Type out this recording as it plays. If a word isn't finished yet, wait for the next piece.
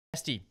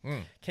Nasty.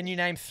 Can you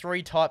name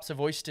 3 types of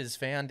oysters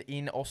found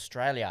in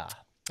Australia?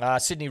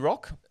 Sydney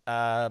Rock,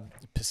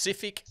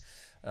 Pacific.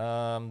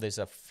 There's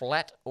a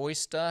flat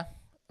oyster.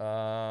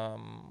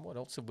 What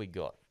else have we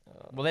got?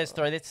 Well, there's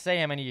 3. Let's see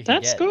how many you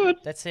can That's get. good.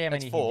 Let's see how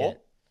many That's you can 4.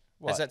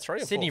 get. Is that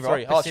 3 or Sydney 4? Rock,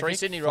 3. Pacific, 3.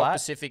 Sydney flat. Rock,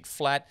 Pacific,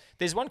 flat.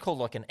 There's one called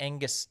like an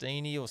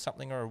Angostini or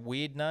something, or a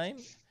weird name.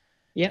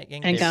 Yep,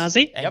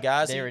 Angazi. Yep,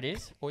 Angazi. there it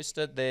is.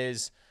 Oyster.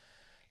 There's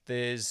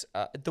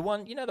the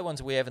one, you know, the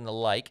ones we have in the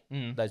lake,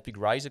 those big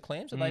razor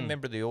clams. Are they a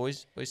member of the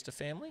oyster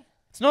family?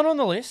 It's not on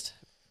the list.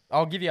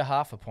 I'll give you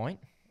half a point.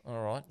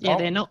 All right. Yeah,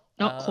 they're not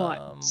quite.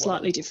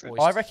 Slightly different.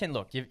 I reckon,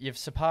 look, you've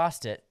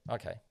surpassed it.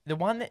 Okay. The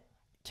one that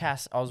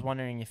Cass, I was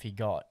wondering if he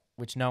got,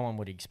 which no one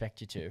would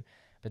expect you to,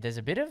 but there's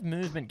a bit of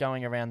movement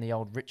going around the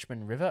old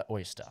Richmond River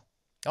oyster.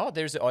 Oh,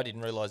 I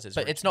didn't realise there's.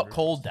 But it's not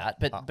called that.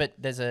 But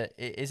there's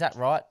is that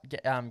right,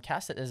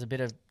 Cass? That there's a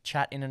bit of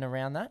chat in and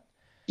around that.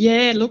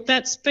 Yeah, look,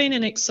 that's been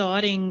an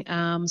exciting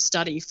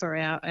study for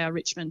our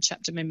Richmond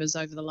chapter members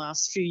over the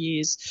last few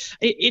years.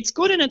 It's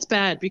good and it's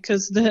bad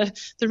because the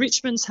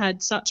Richmonds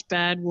had such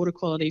bad water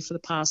quality for the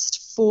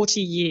past 40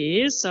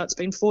 years. So it's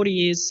been 40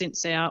 years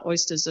since our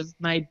oysters have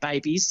made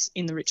babies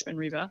in the Richmond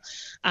River.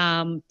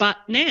 But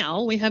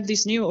now we have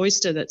this new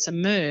oyster that's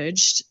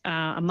emerged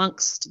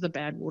amongst the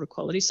bad water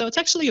quality. So it's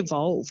actually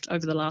evolved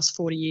over the last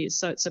 40 years.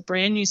 So it's a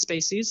brand new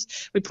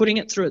species. We're putting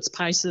it through its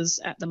paces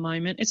at the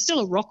moment. It's still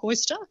a rock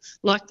oyster,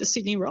 like the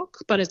Sydney Rock,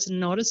 but it's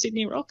not a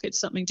Sydney Rock. It's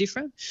something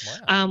different.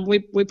 Wow.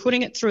 We're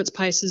putting it through its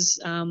paces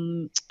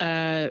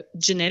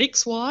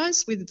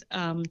genetics-wise with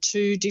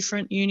 2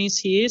 different unis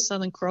here,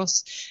 Southern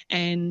Cross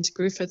and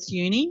Griffith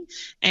Uni,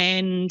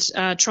 and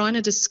trying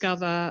to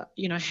discover,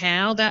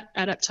 how that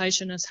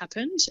adaptation has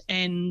happened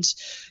and,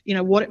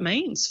 what it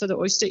means for the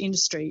oyster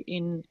industry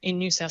in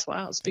New South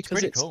Wales,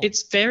 because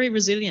it's very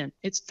resilient.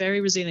 It's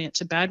very resilient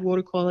to bad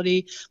water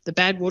quality. The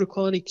bad water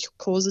quality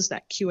causes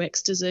that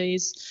QX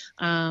disease,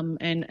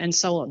 and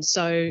so on.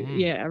 So,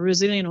 yeah, a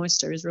resilient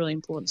oyster is really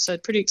important. So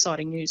pretty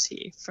exciting news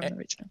here from the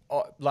Richmond.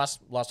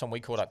 Last time we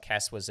caught up,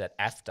 Cass, was at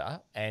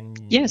AFTA, and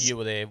you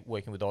were there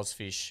working with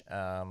Ozfish,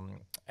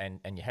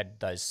 and you had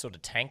those sort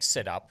of tanks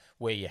set up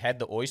where you had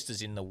the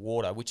oysters in the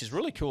water, which is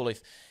really cool.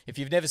 If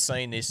you've never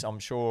seen this, I'm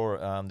sure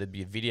there'd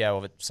be a video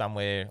of it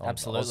somewhere on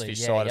the Ozfish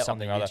site or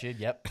something or other,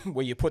 YouTube,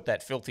 where you put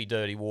that filthy,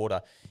 dirty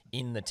water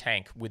in the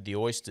tank with the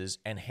oysters,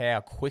 and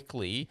how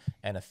quickly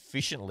and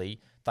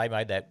efficiently they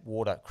made that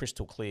water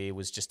crystal clear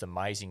was just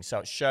amazing. So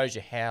it shows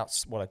you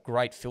what a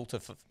great filter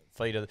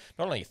feeder,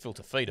 not only a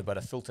filter feeder, but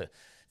a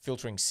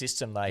filtering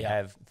system they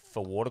have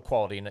for water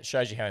quality, and it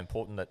shows you how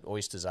important that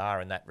oysters are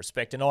in that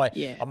respect. And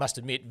I must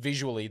admit,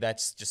 visually,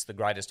 that's just the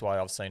greatest way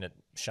I've seen it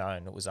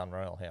shown. It was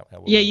unreal how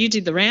well you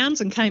did the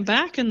rounds and came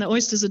back, and the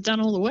oysters had done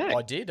all the work.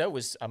 I did. It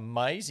was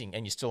amazing,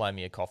 and you still owe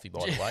me a coffee, by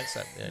the way.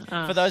 So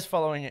For those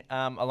following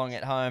along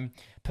at home,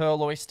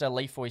 pearl oyster,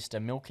 leaf oyster,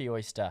 milky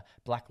oyster,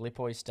 black lip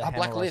oyster,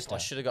 black lip. oyster. I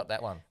should have got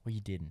that one. Well,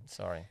 you didn't.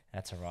 Sorry.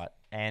 That's all right.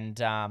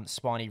 And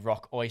spiny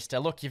rock oyster.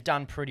 Look, you've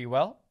done pretty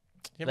well.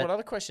 Yeah, what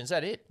other questions? Is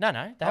that it? No,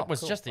 that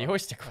was just the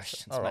oyster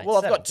questions. All right. Mate.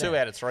 Well, I've got 2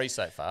 out of 3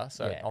 so far,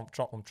 so I'm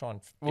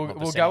trying.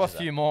 We'll go a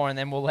few more, and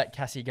then we'll let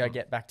Cassie go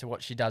get back to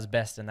what she does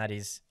best, and that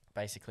is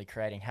basically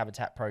creating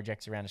habitat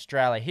projects around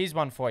Australia. Here's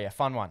one for you,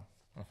 fun one.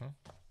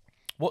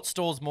 What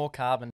stores more carbon